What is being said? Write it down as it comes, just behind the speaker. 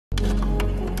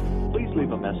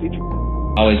leave a message.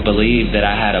 I always believed that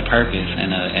I had a purpose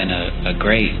and a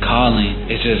great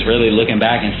calling. It's just really looking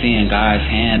back and seeing God's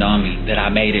hand on me that I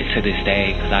made it to this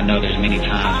day, because I know there's many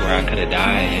times where I could have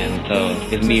died, and so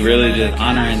it's me really just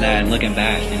honoring that and looking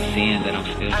back and seeing that I'm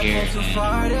still here,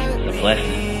 and it's a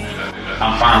blessing.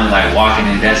 I'm finally like walking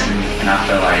in destiny, and I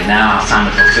feel like now it's time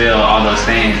to fulfill all those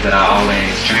things that I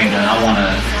always dreamed of. I want to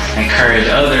encourage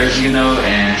others, you know,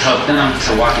 and help them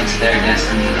to walk into their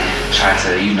destiny and try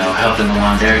to, you know, help them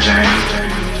along their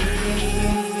journey.